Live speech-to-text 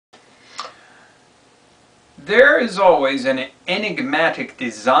There is always an enigmatic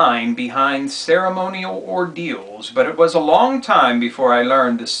design behind ceremonial ordeals, but it was a long time before I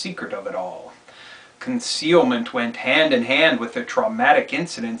learned the secret of it all. Concealment went hand in hand with the traumatic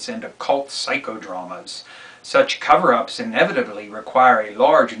incidents and occult psychodramas. Such cover-ups inevitably require a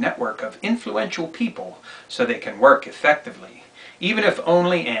large network of influential people so they can work effectively, even if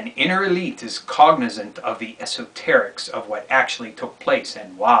only an inner elite is cognizant of the esoterics of what actually took place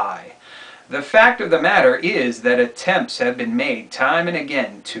and why. The fact of the matter is that attempts have been made time and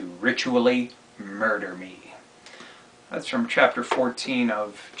again to ritually murder me. That's from chapter 14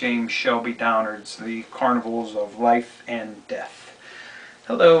 of James Shelby Downard's The Carnivals of Life and Death.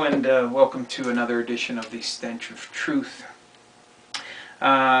 Hello and welcome to another edition of the Stench of Truth.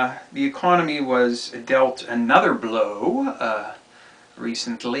 The economy was dealt another blow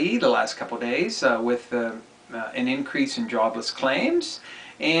recently, the last couple of days, with an increase in jobless claims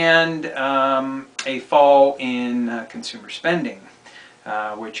and a fall in consumer spending,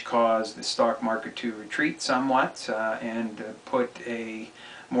 which caused the stock market to retreat somewhat and put a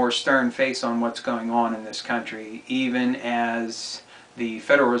more stern face on what's going on in this country, even as the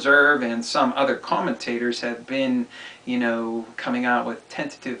Federal Reserve and some other commentators have been, coming out with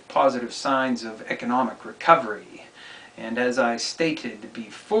tentative positive signs of economic recovery. And as I stated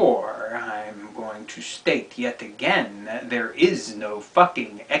before, I'm going to state yet again that there is no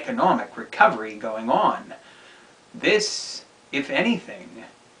fucking economic recovery going on. This, if anything,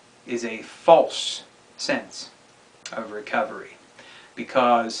 is a false sense of recovery,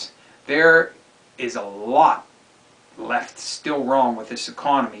 because there is a lot left still wrong with this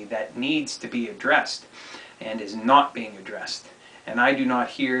economy that needs to be addressed and is not being addressed. And I do not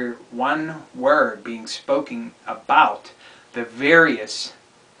hear one word being spoken about the various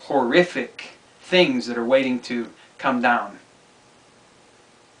horrific things that are waiting to come down.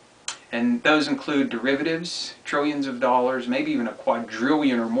 And those include derivatives, trillions of dollars, maybe even a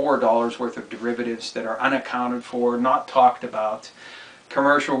quadrillion or more dollars worth of derivatives that are unaccounted for, not talked about.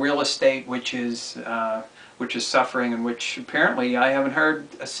 Commercial real estate, which is suffering, and which apparently I haven't heard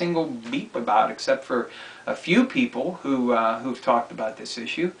a single beep about, except for a few people who've talked about this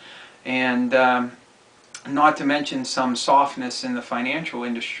issue, and not to mention some softness in the financial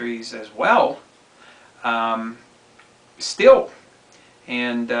industries as well. Still,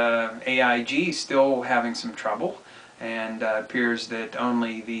 and AIG still having some trouble, and appears that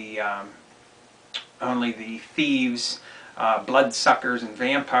only the thieves, bloodsuckers, and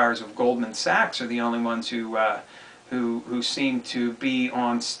vampires of Goldman Sachs are the only ones who seem to be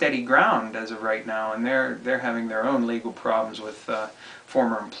on steady ground as of right now, and they're having their own legal problems with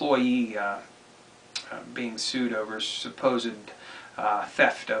former employee being sued over supposed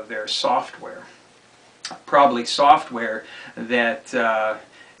theft of their software. Probably software that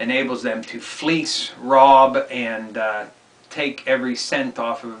enables them to fleece, rob, and take every cent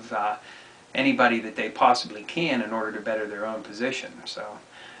off of anybody that they possibly can in order to better their own position. So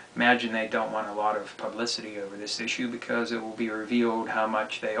imagine they don't want a lot of publicity over this issue, because it will be revealed how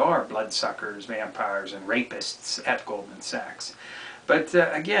much they are bloodsuckers, vampires, and rapists at Goldman Sachs. But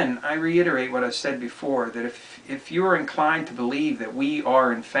again, I reiterate what I've said before, that if you are inclined to believe that we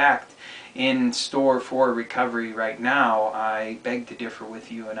are in fact in store for recovery right now, I beg to differ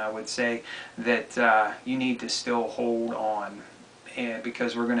with you, and I would say that you need to still hold on,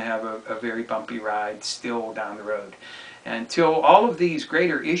 because we're going to have a very bumpy ride still down the road. Until all of these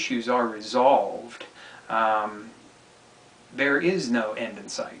greater issues are resolved, there is no end in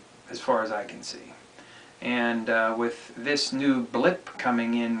sight, as far as I can see. And with this new blip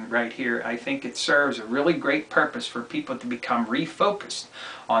coming in right here, I think it serves a really great purpose for people to become refocused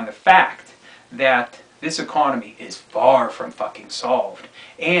on the fact that this economy is far from fucking solved,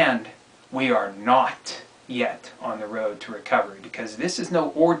 and we are not yet on the road to recovery, because this is no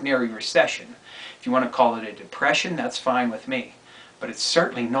ordinary recession. If you want to call it a depression, that's fine with me, but it's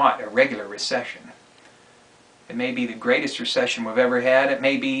certainly not a regular recession. It may be the greatest recession we've ever had. It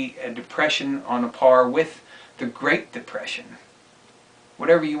may be a depression on a par with the Great Depression.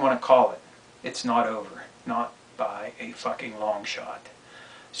 Whatever you want to call it, it's not over. Not by a fucking long shot.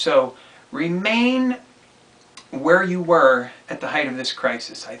 So remain where you were at the height of this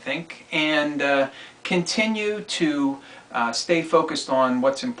crisis, I think, and continue to stay focused on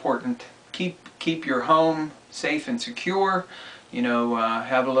what's important. Keep your home safe and secure.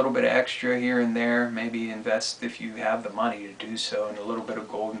 Have a little bit of extra here and there. Maybe invest, if you have the money to do so, in a little bit of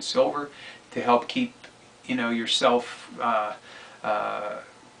gold and silver to help keep, yourself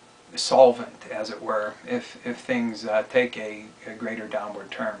solvent, as it were, if things take a greater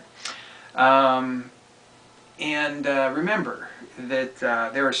downward turn. And remember that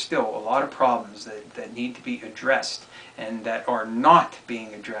there are still a lot of problems that need to be addressed, and that are not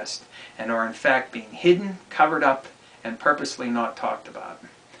being addressed, and are in fact being hidden, covered up, and purposely not talked about.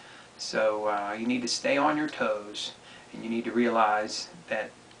 So you need to stay on your toes, and you need to realize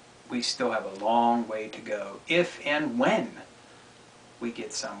that we still have a long way to go, if and when we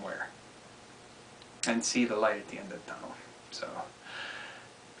get somewhere and see the light at the end of the tunnel. So,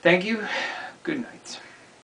 thank you. Good night.